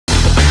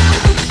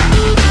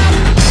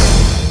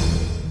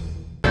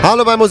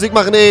Hallo bei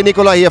musikmachen.de,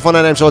 Nicola hier von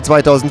der NAMM Show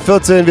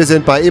 2014. Wir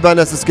sind bei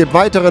Ibanez. Es gibt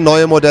weitere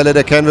neue Modelle,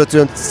 der Ken wird sie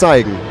uns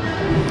zeigen.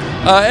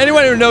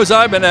 Anyone who knows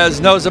Ibanez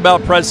knows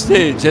about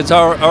Prestige. It's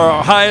our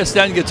highest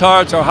end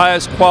guitar, it's our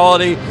highest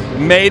quality,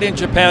 made in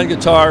Japan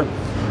guitar.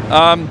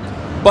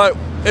 But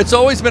it's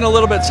always been a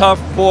little bit tough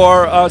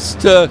for us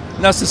to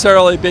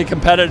necessarily be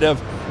competitive.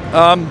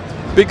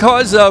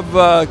 Because of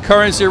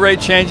currency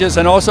rate changes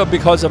and also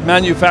because of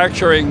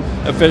manufacturing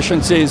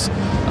efficiencies,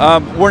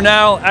 we're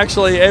now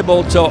actually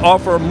able to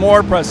offer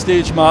more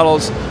Prestige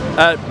models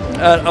at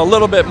a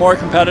little bit more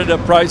competitive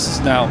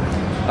prices now.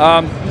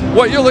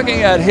 What you're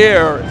looking at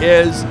here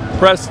is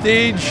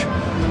Prestige,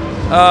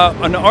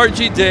 an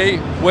RGD,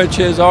 which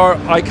is our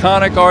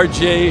iconic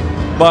RG,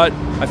 but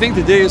I think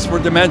the D is for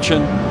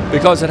dimension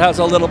because it has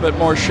a little bit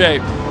more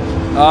shape.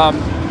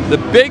 The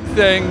big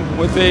thing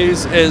with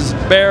these is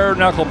bare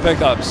knuckle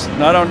pickups.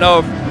 And I don't know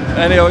if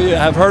any of you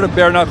have heard of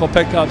bare knuckle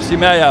pickups. You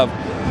may have.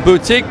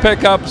 Boutique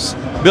pickups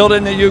built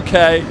in the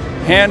UK,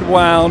 hand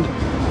wound,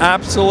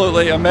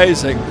 absolutely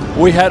amazing.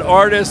 We had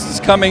artists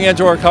coming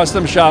into our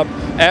custom shop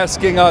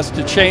asking us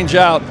to change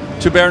out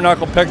to bare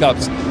knuckle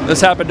pickups.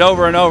 This happened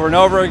over and over and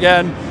over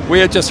again. We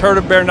had just heard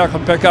of bare knuckle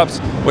pickups.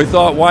 We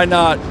thought, why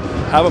not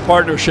have a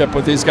partnership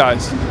with these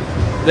guys?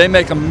 They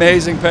make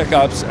amazing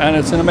pickups and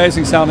it's an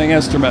amazing sounding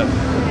instrument.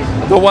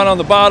 The one on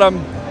the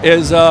bottom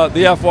is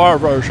the FR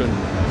version.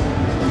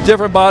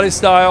 Different body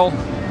style,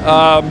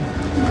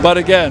 but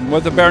again,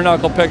 with the bare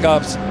knuckle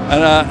pickups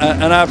and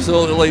an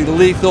absolutely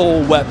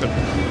lethal weapon.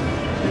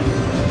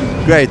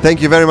 Great,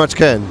 thank you very much,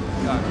 Ken.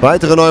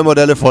 Weitere neue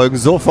Modelle folgen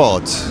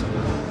sofort.